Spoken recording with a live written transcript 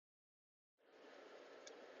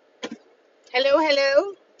Hello,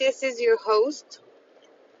 hello. This is your host.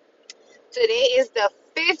 Today is the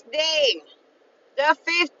fifth day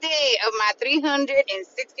of my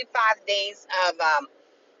 365 days of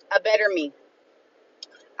a better me.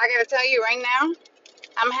 I gotta tell you right now,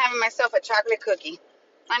 I'm having myself a chocolate cookie.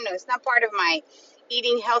 I know it's not part of my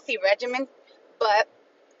eating healthy regimen, but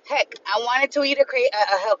heck, I wanted to eat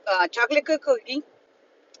a chocolate cookie,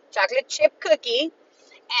 chocolate chip cookie,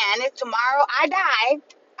 and if tomorrow I die,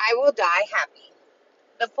 I will die happy.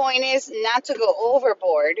 The point is not to go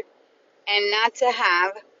overboard and not to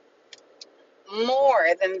have more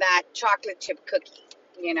than that chocolate chip cookie,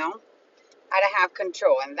 you know, how to have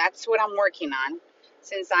control. And that's what I'm working on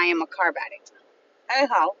since I am a carb addict.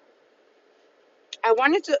 Anyhow, I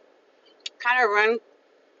wanted to kind of run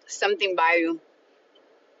something by you.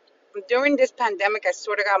 During this pandemic, I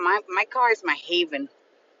sort of got my car is my haven.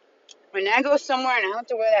 When I go somewhere and I have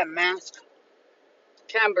to wear that mask,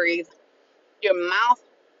 can't breathe. Your mouth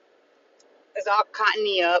is all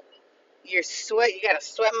cottony up. You got a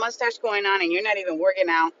sweat mustache going on, and you're not even working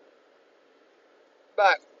out.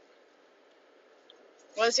 But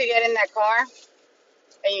once you get in that car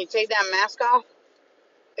and you take that mask off,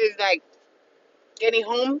 it's like getting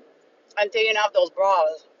home and taking off those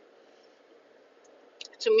bras.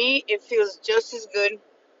 To me, it feels just as good.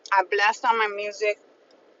 I blast on my music,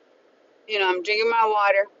 I'm drinking my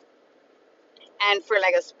water, and for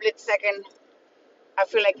like a split second, I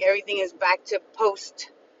feel like everything is back to post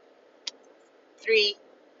 3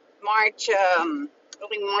 March, I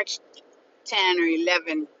think March 10 or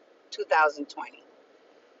 11, 2020.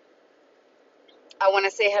 I want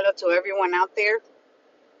to say hello to everyone out there.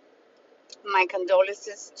 My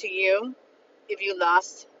condolences to you if you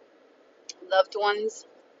lost loved ones,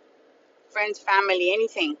 friends, family,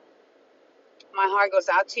 anything. My heart goes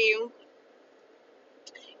out to you.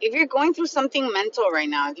 If you're going through something mental right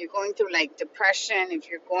now, if you're going through like depression, if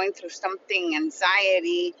you're going through something,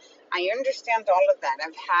 anxiety, I understand all of that.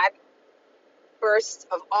 I've had bursts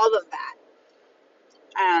of all of that.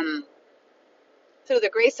 Um, Through the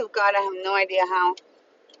grace of God, I have no idea how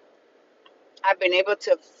I've been able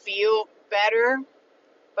to feel better,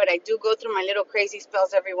 but I do go through my little crazy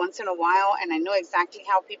spells every once in a while, and I know exactly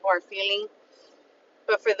how people are feeling.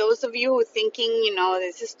 But for those of you who are thinking,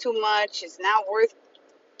 this is too much, it's not worth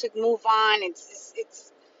to move on,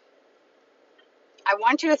 I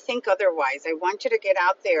want you to think otherwise. I want you to get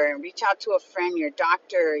out there and reach out to a friend, your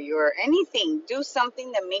doctor, your anything. Do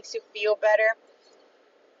something that makes you feel better.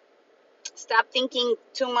 Stop thinking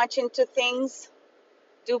too much into things.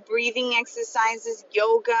 Do breathing exercises,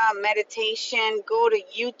 yoga, meditation. Go to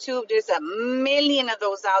YouTube. There's a million of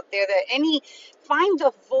those out there. Find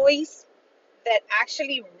a voice that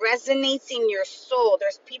actually resonates in your soul.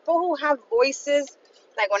 There's people who have voices.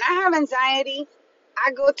 Like when I have anxiety,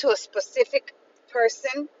 I go to a specific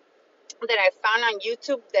person that I found on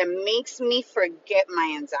YouTube that makes me forget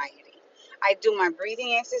my anxiety. I do my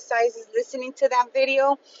breathing exercises listening to that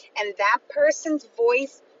video, and that person's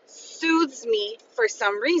voice soothes me for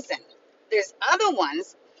some reason. There's other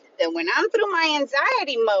ones that when I'm through my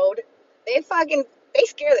anxiety mode, they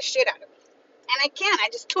scare the shit out of me. And I can't. I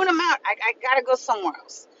just tune them out. I gotta go somewhere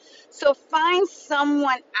else. So find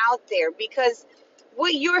someone out there, because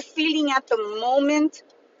what you're feeling at the moment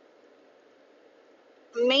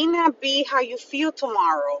may not be how you feel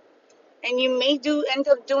tomorrow, and you may end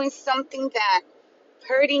up doing something that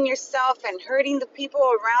hurting yourself and hurting the people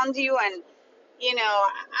around you. And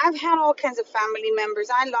I've had all kinds of family members.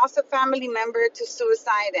 I lost a family member to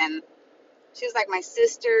suicide, and she was like my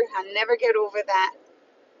sister. I'll never get over that.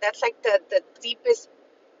 That's like the deepest,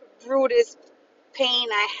 rooted pain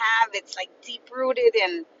I have. It's like deep rooted,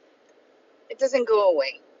 and it doesn't go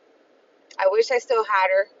away. I wish I still had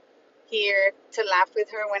her here to laugh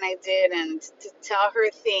with her when I did and to tell her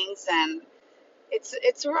things. And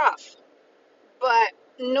it's rough, but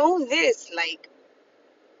know this, like,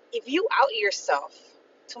 if you out yourself,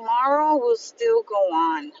 tomorrow will still go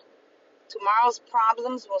on. Tomorrow's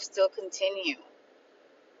problems will still continue.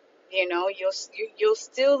 You'll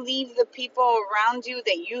still leave the people around you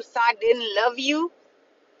that you thought didn't love you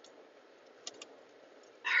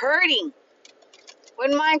hurting.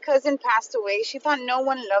 When my cousin passed away, she thought no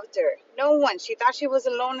one loved her. No one. She thought she was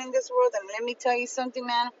alone in this world. And let me tell you something,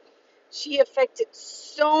 man. She affected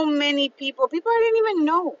so many people. People I didn't even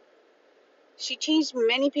know. She changed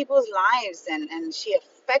many people's lives, and she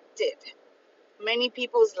affected many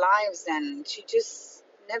people's lives, and she just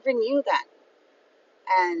never knew that.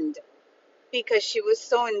 And because she was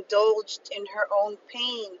so indulged in her own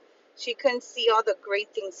pain, she couldn't see all the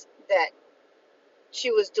great things that she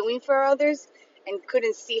was doing for others, and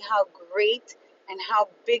couldn't see how great and how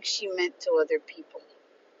big she meant to other people.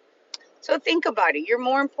 So think about it. You're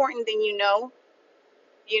more important than you know.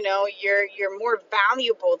 You know, you're more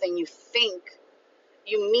valuable than you think.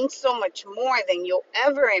 You mean so much more than you'll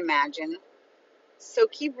ever imagine. So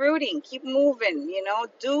keep rooting, keep moving,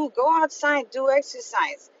 go outside, do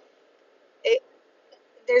exercise. It,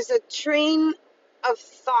 there's a train of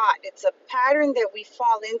thought. It's a pattern that we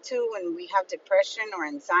fall into when we have depression or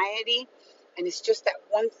anxiety. And it's just that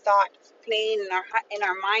one thought playing in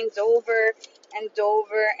our minds over and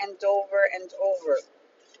over and over and over.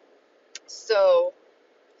 So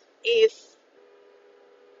if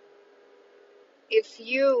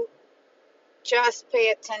you just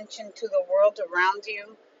pay attention to the world around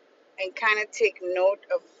you and kind of take note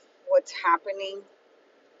of what's happening,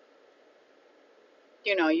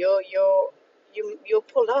 you'll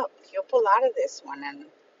pull up. You'll pull out of this one, and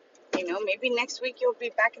maybe next week you'll be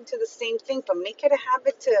back into the same thing. But make it a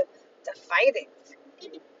habit to fight it.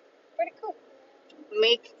 Pretty cool.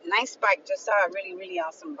 Nice bike. Just saw a really, really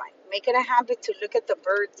awesome bike. Make it a habit to look at the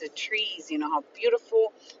birds, the trees. How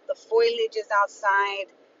beautiful the foliage is outside.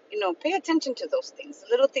 Pay attention to those things. The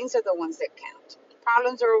little things are the ones that count.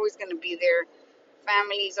 Problems are always going to be there.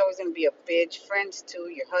 Family is always going to be a bitch. Friends too.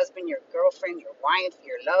 Your husband, your girlfriend, your wife,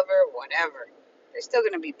 your lover, whatever. They're still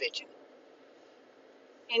going to be bitching.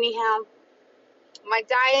 Anyhow, my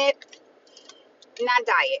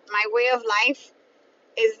way of life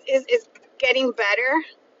is getting better,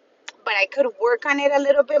 but I could work on it a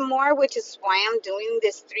little bit more, which is why I'm doing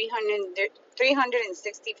this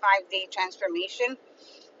 365-day transformation.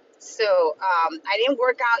 So I didn't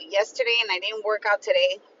work out yesterday and I didn't work out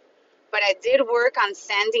today, but I did work on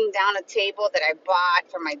sanding down a table that I bought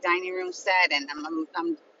for my dining room set, and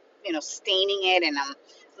I'm staining it, and I'm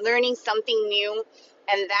learning something new.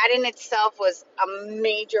 And that in itself was a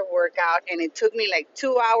major workout, and it took me like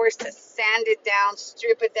 2 hours to sand it down,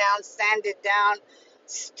 strip it down, sand it down,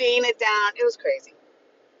 stain it down. It was crazy.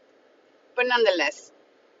 But nonetheless,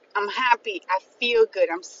 I'm happy. I feel good.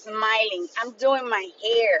 I'm smiling. I'm doing my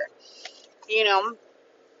hair.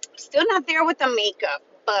 Still not there with the makeup,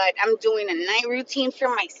 but I'm doing a night routine for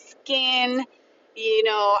my skin.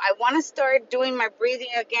 I want to start doing my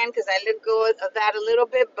breathing again because I let go of that a little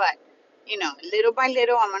bit, but little by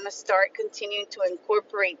little, I'm going to start continuing to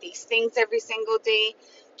incorporate these things every single day.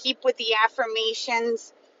 Keep with the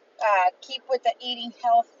affirmations, keep with the eating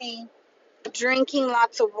healthy, drinking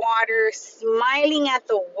lots of water, smiling at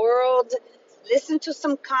the world. Listen to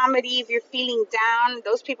some comedy if you're feeling down.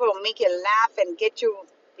 Those people will make you laugh and get you,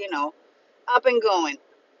 up and going.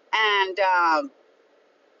 And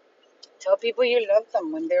tell people you love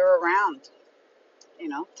them when they're around.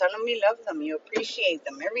 Tell them you love them, you appreciate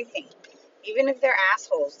them, everything. Even if they're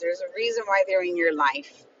assholes, there's a reason why they're in your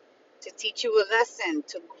life. To teach you a lesson,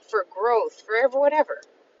 for growth, for whatever.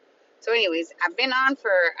 So anyways, I've been on for,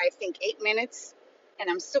 I think, 8 minutes, and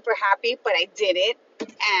I'm super happy, but I did it.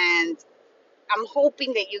 And I'm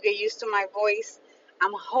hoping that you get used to my voice.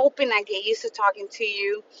 I'm hoping I get used to talking to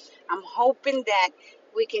you. I'm hoping that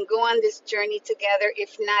we can go on this journey together.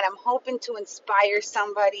 If not, I'm hoping to inspire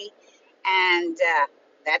somebody. And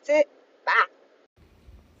that's it. Bye.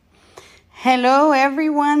 Hello,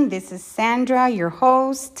 everyone. This is Sandra, your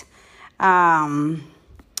host. I'll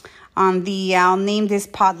name this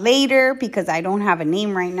pod later because I don't have a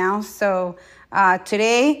name right now. So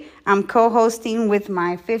today I'm co-hosting with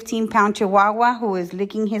my 15-pound Chihuahua who is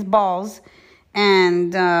licking his balls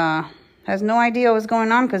and has no idea what's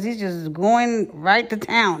going on because he's just going right to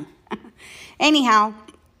town. Anyhow,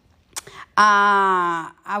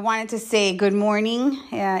 I wanted to say good morning.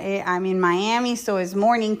 I'm in Miami, so it's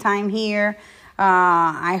morning time here.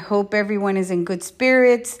 I hope everyone is in good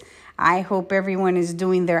spirits. I hope everyone is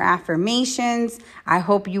doing their affirmations. I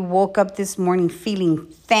hope you woke up this morning feeling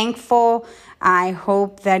thankful. I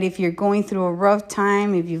hope that if you're going through a rough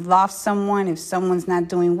time, if you've lost someone, if someone's not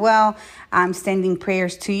doing well, I'm sending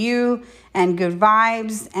prayers to you and good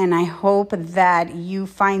vibes. And I hope that you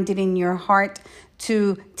find it in your heart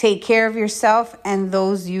to take care of yourself and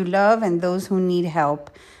those you love and those who need help.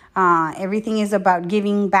 Everything is about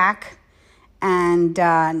giving back. And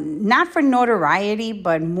not for notoriety,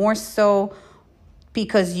 but more so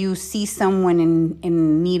because you see someone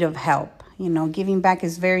in need of help. Giving back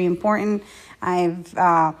is very important.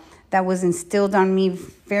 That was instilled on me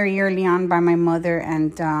very early on by my mother,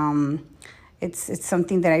 and it's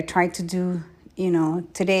something that I try to do,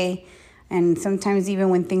 today. And sometimes even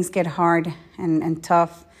when things get hard and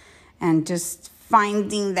tough, and just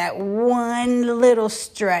finding that one little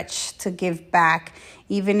stretch to give back,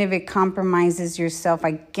 even if it compromises yourself,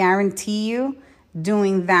 I guarantee you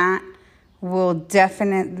doing that will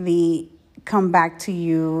definitely come back to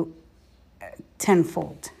you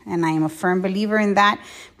tenfold. And I am a firm believer in that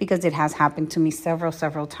because it has happened to me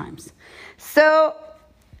several times. So,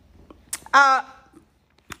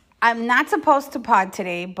 I'm not supposed to pod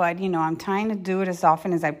today, but, I'm trying to do it as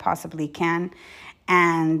often as I possibly can.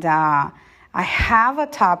 And I have a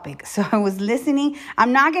topic. So I was listening.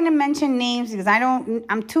 I'm not going to mention names because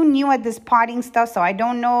I'm too new at this podding stuff. So I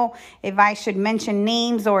don't know if I should mention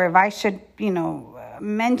names or if I should,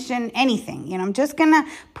 mention anything. I'm just going to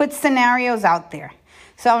put scenarios out there.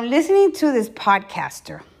 So I'm listening to this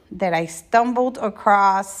podcaster that I stumbled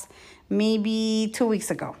across maybe 2 weeks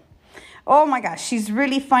ago. Oh my gosh, she's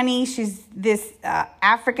really funny. She's this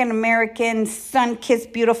African-American,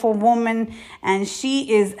 sun-kissed, beautiful woman, and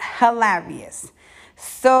she is hilarious.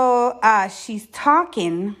 So she's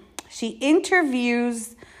talking, she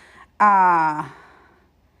interviews, I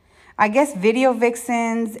guess, video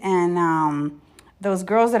vixens and those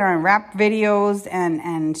girls that are in rap videos,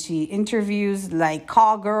 and she interviews like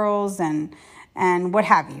call girls and what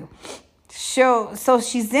have you. So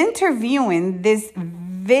she's interviewing this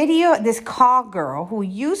call girl who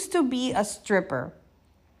used to be a stripper,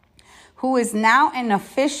 who is now an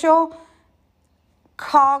official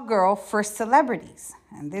call girl for celebrities.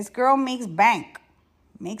 And this girl makes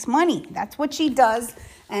money. That's what she does.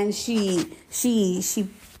 And she's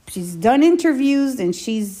done interviews, and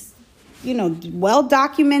she's, well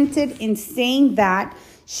documented in saying that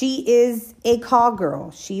she is a call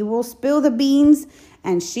girl. She will spill the beans.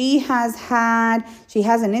 And she has an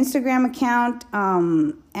Instagram account,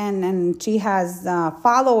 and she has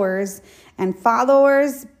followers, and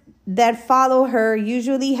followers that follow her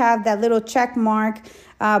usually have that little check mark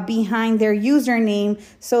behind their username.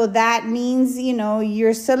 So that means,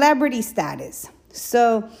 your celebrity status.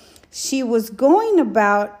 So she was going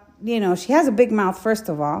about, she has a big mouth, first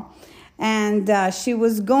of all. And she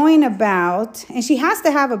was going about, and she has to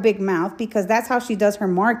have a big mouth because that's how she does her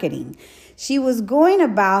marketing. She was going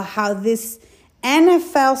about how this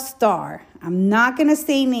NFL star, I'm not going to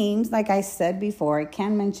say names, like I said before, I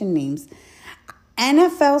can't mention names.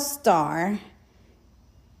 NFL star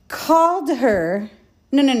called her,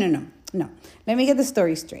 no. Let me get the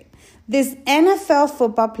story straight. This NFL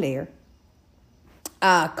football player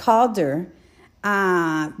called her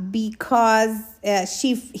because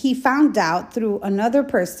he found out through another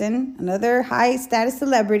person, another high status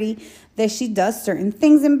celebrity, that she does certain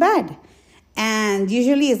things in bed. And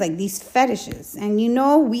usually it's like these fetishes. And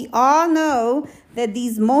we all know that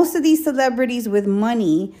most of these celebrities with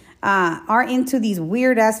money are into these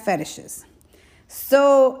weird ass fetishes.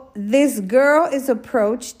 So this girl is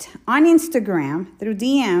approached on Instagram through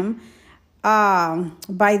DM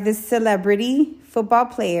by this celebrity football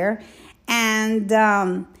player. And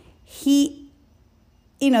they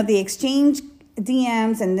exchange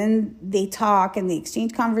DMs, and then they talk and they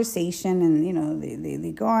exchange conversation, and,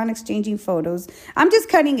 they go on exchanging photos. I'm just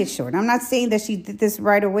cutting it short. I'm not saying that she did this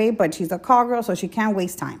right away, but she's a call girl, so she can't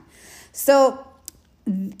waste time. So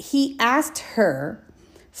he asked her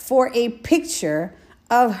for a picture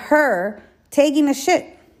of her taking a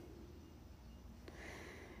shit.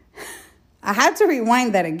 I had to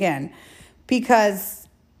rewind that again because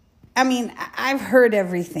I've heard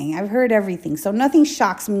everything. So nothing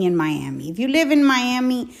shocks me in Miami. If you live in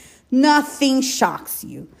Miami, nothing shocks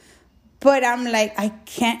you. But I'm like,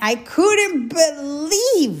 I couldn't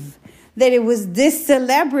believe that it was this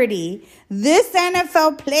celebrity, this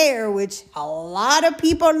NFL player, which a lot of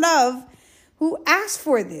people love, who asked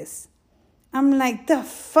for this. I'm like, the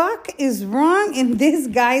fuck is wrong in this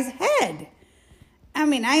guy's head?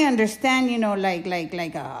 I understand,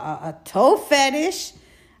 like a toe fetish.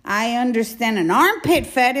 I understand an armpit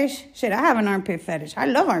fetish. Shit, I have an armpit fetish. I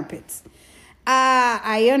love armpits.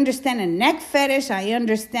 I understand a neck fetish. I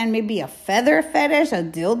understand maybe a feather fetish, a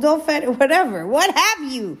dildo fetish, whatever. What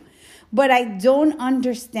have you? But I don't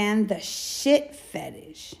understand the shit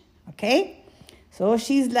fetish. Okay? So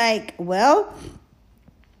she's like, well,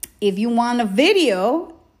 if you want a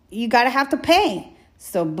video, you got to have to pay.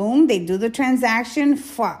 So boom, they do the transaction.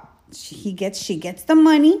 Fuck. She gets the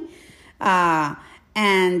money.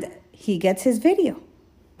 And he gets his video.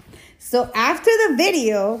 So after the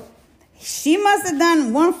video, she must have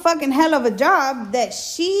done one fucking hell of a job that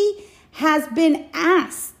she has been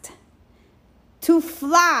asked to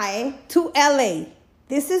fly to LA.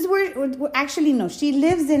 This is actually, no, she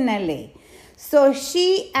lives in LA. So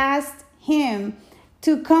she asked him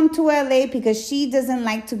to come to LA because she doesn't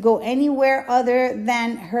like to go anywhere other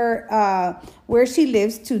than her where she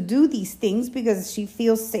lives to do these things because she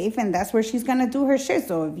feels safe and that's where she's gonna do her shit.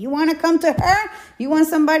 So if you want to come to her, you want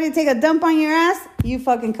somebody to take a dump on your ass, you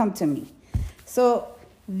fucking come to me. So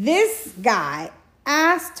This guy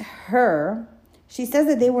asked her, she says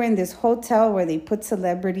that they were in this hotel where they put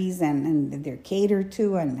celebrities and they're catered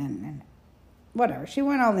to and whatever. She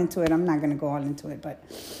went all into it. I'm not going to go all into it, but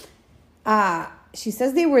she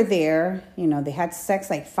says they were there. You know, they had sex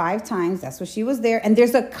like 5 times. That's what she was there. And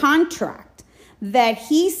there's a contract that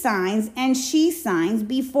he signs and she signs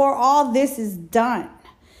before all this is done.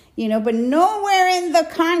 You know, but nowhere in the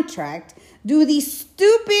contract do these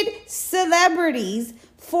stupid celebrities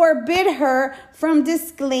forbid her from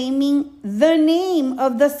disclaiming the name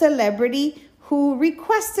of the celebrity who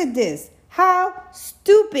requested this. How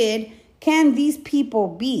stupid can these people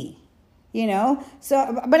be? You know,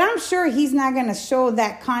 so, but I'm sure he's not going to show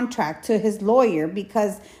that contract to his lawyer,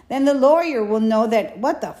 because then the lawyer will know that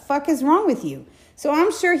what the fuck is wrong with you. So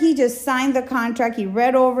I'm sure he just signed the contract. He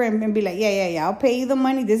read over and be like, yeah, I'll pay you the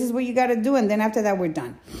money. This is what you got to do. And then after that, we're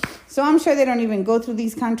done. So I'm sure they don't even go through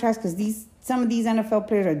these contracts, because some of these NFL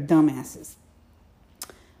players are dumbasses.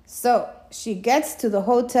 So she gets to the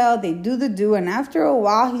hotel. They do the do. And after a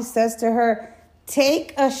while, he says to her,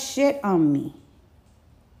 take a shit on me.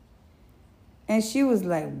 And she was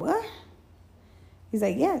like, what? He's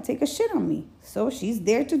like, yeah, take a shit on me. So she's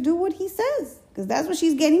there to do what he says, because that's what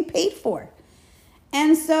she's getting paid for.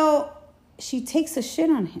 And so she takes a shit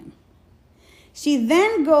on him. She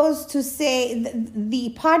then goes to say,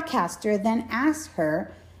 the podcaster then asks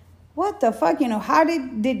her, what the fuck, you know, how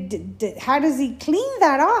how does he clean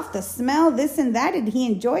that off? The smell, this and that. Did he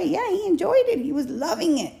enjoy it? Yeah, he enjoyed it. He was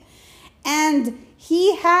loving it. And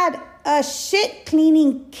he had a shit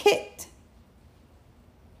cleaning kit.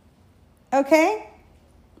 Okay?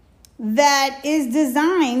 That is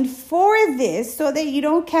designed for this, so that you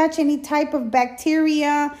don't catch any type of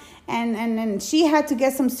bacteria. And she had to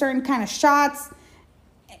get some certain kind of shots.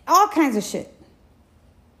 All kinds of shit.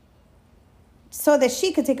 So that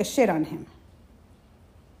she could take a shit on him.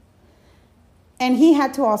 And he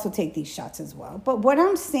had to also take these shots as well. But what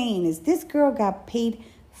I'm saying is, this girl got paid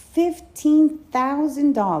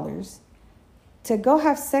 $15,000 to go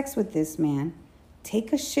have sex with this man,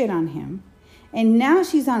 take a shit on him, and now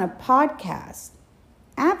she's on a podcast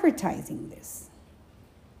advertising this.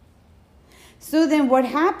 So then what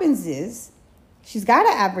happens is, she's got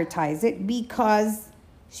to advertise it because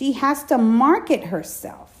she has to market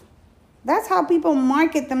herself. That's how people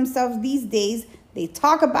market themselves these days. They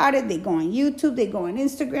talk about it. They go on YouTube. They go on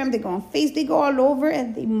Instagram. They go on Facebook. They go all over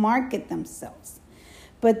and they market themselves.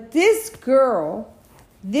 But this girl,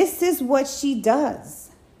 this is what she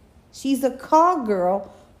does. She's a call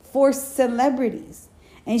girl for celebrities.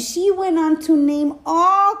 And she went on to name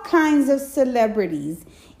all kinds of celebrities,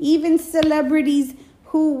 even celebrities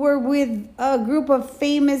who were with a group of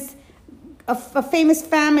famous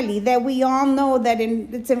family that we all know that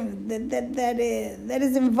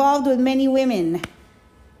is involved with many women.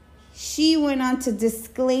 She went on to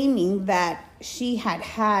disclaiming that she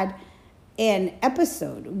had an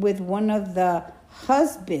episode with one of the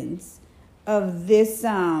husbands of this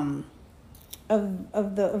of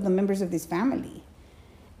the members of this family.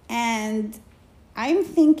 And I'm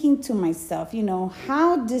thinking to myself, you know,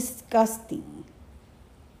 how disgusting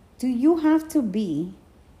do you have to be?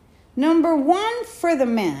 Number one, for the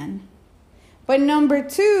man, but number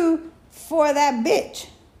two, for that bitch.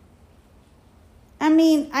 I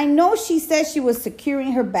mean, I know she said she was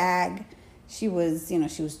securing her bag. She was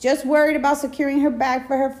just worried about securing her bag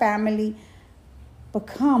for her family. But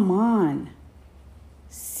come on.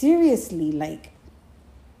 Seriously, like,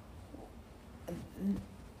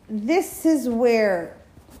 this is where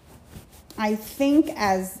I think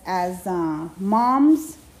as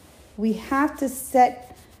moms, we have to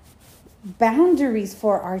set boundaries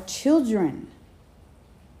for our children.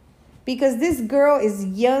 Because this girl is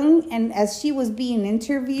young, and as she was being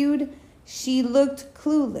interviewed, she looked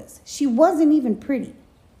clueless. She wasn't even pretty.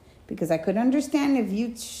 Because I could understand if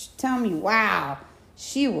you tell me, wow,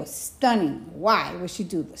 she was stunning. Why would she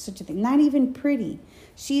do such a thing? Not even pretty.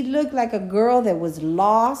 She looked like a girl that was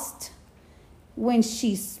lost. When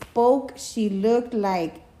she spoke, she looked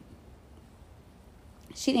like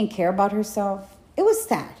she didn't care about herself. It was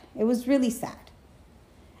sad. It was really sad.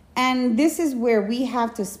 And this is where we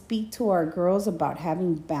have to speak to our girls about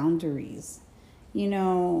having boundaries. You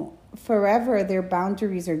know, forever their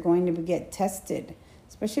boundaries are going to get tested,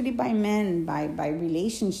 especially by men, by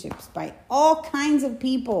relationships, by all kinds of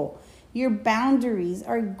people. Your boundaries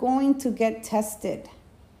are going to get tested.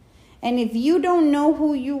 And if you don't know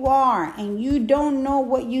who you are and you don't know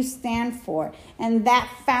what you stand for, and that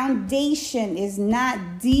foundation is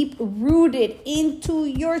not deep rooted into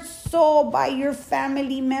your soul by your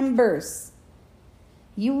family members,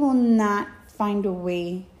 you will not find a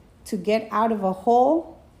way to get out of a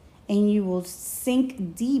hole and you will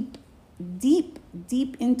sink deep, deep,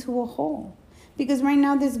 deep into a hole. Because right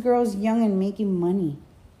now this girl's young and making money,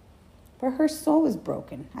 but her soul is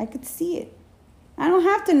broken. I could see it. I don't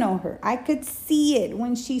have to know her. I could see it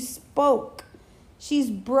when she spoke. She's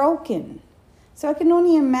broken. So I can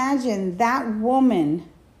only imagine that woman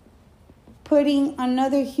putting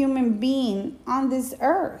another human being on this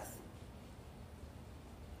earth.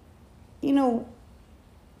 You know,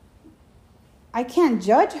 I can't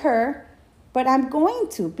judge her, but I'm going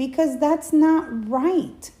to, because that's not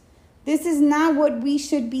right. This is not what we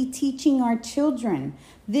should be teaching our children.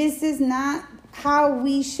 This is not how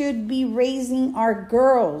we should be raising our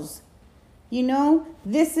girls. You know,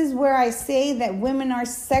 this is where I say that women are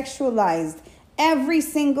sexualized every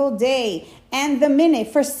single day. And the minute,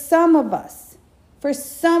 for some of us, for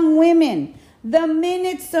some women, the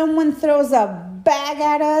minute someone throws a bag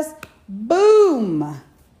at us, boom,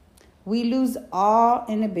 we lose all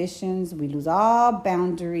inhibitions. We lose all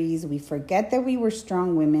boundaries. We forget that we were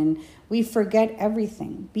strong women. We forget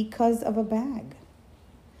everything because of a bag.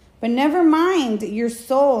 But never mind your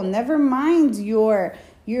soul. Never mind your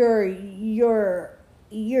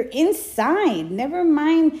inside. Never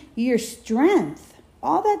mind your strength.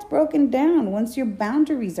 All that's broken down once your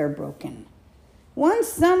boundaries are broken.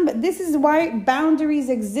 This is why boundaries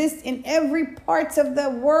exist in every parts of the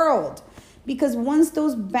world. Because once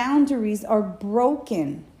those boundaries are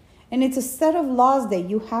broken, and it's a set of laws that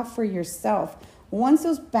you have for yourself, once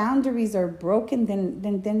those boundaries are broken,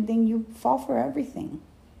 then you fall for everything.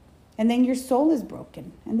 And then your soul is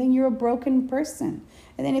broken. And then you're a broken person.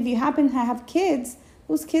 And then if you happen to have kids,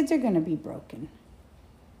 those kids are going to be broken.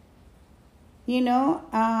 You know,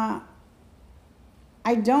 I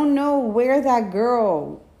don't know where that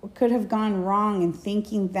girl could have gone wrong in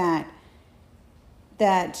thinking that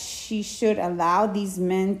she should allow these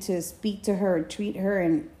men to speak to her, or treat her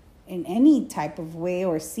in any type of way,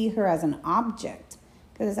 or see her as an object,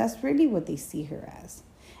 because that's really what they see her as.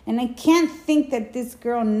 And I can't think that this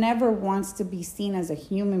girl never wants to be seen as a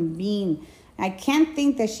human being. I can't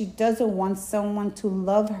think that she doesn't want someone to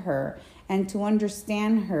love her and to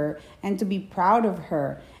understand her and to be proud of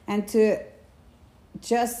her and to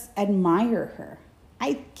just admire her.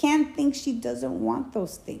 I can't think she doesn't want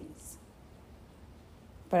those things.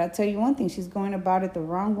 But I'll tell you one thing, she's going about it the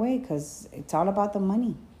wrong way, because it's all about the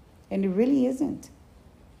money. And it really isn't.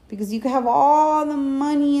 Because you can have all the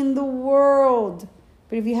money in the world,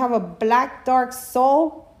 but if you have a black, dark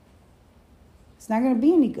soul, it's not going to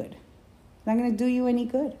be any good. It's not going to do you any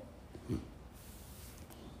good.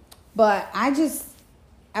 But I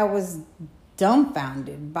was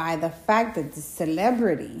dumbfounded by the fact that the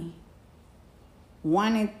celebrity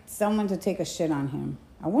wanted someone to take a shit on him.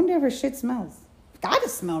 I wonder if her shit smells. Gotta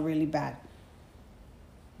smell really bad.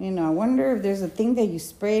 You know, I wonder if there's a thing that you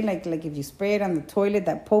spray, like if you spray it on the toilet,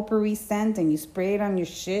 that potpourri scent, and you spray it on your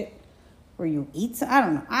shit, or you eat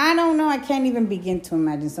some. I don't know. I can't even begin to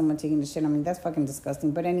imagine someone taking the shit. I mean, that's fucking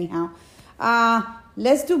disgusting. But anyhow,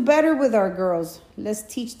 let's do better with our girls. Let's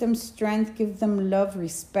teach them strength, give them love,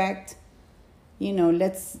 respect. You know,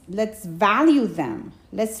 let's value them.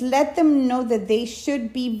 Let's let them know that they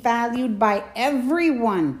should be valued by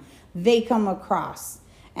everyone they come across,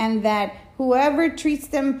 and that whoever treats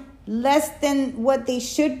them less than what they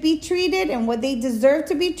should be treated and what they deserve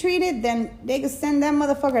to be treated, then they can send that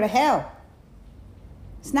motherfucker to hell.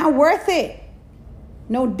 It's not worth it.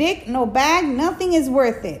 No dick, no bag, nothing is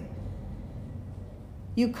worth it.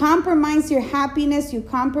 You compromise your happiness, you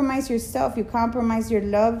compromise yourself, you compromise your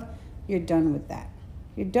love, you're done with that.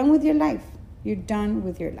 You're done with your life. You're done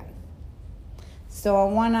with your life. So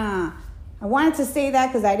I wanted to say that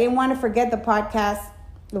because I didn't want to forget the podcast.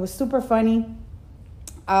 It was super funny.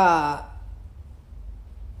 I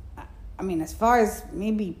mean, as far as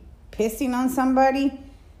maybe pissing on somebody,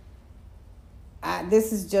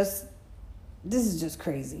 this is just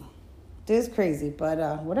crazy. This is crazy,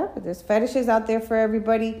 but whatever. There's fetishes out there for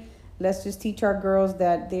everybody. Let's just teach our girls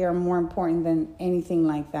that they are more important than anything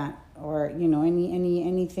like that, or you know,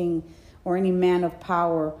 anything or any man of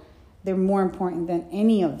power. They're more important than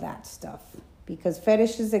any of that stuff, because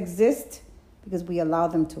fetishes exist because we allow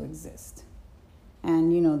them to exist.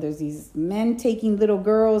 And, you know, there's these men taking little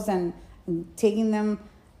girls and taking them,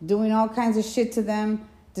 doing all kinds of shit to them,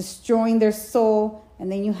 destroying their soul. And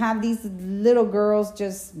then you have these little girls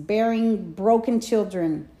just bearing broken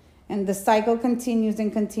children. And the cycle continues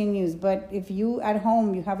and continues. But if you at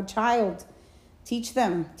home, you have a child, teach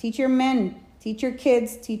them. Teach your men. Teach your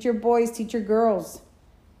kids. Teach your boys. Teach your girls.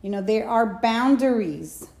 You know, there are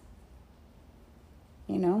boundaries.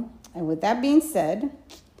 You know, and with that being said,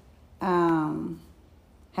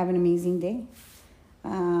 have an amazing day.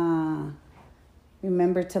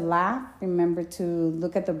 Remember to laugh. Remember to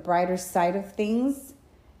look at the brighter side of things.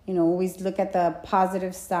 Always look at the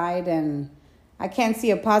positive side. And I can't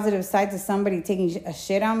see a positive side to somebody taking a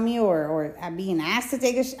shit on me or being asked to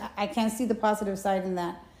take a shit. I can't see the positive side in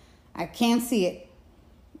that. I can't see it.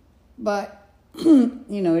 But,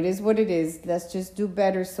 it is what it is. Let's just do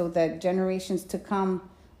better so that generations to come,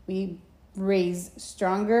 we raise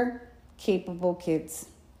stronger, capable kids.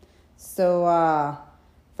 So,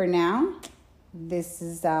 for now, this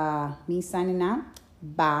is me signing out.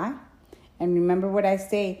 Bye. And remember what I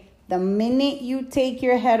say. The minute you take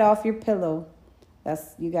your head off your pillow,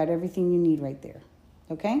 you got everything you need right there.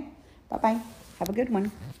 Okay? Bye-bye. Have a good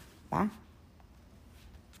one. Bye.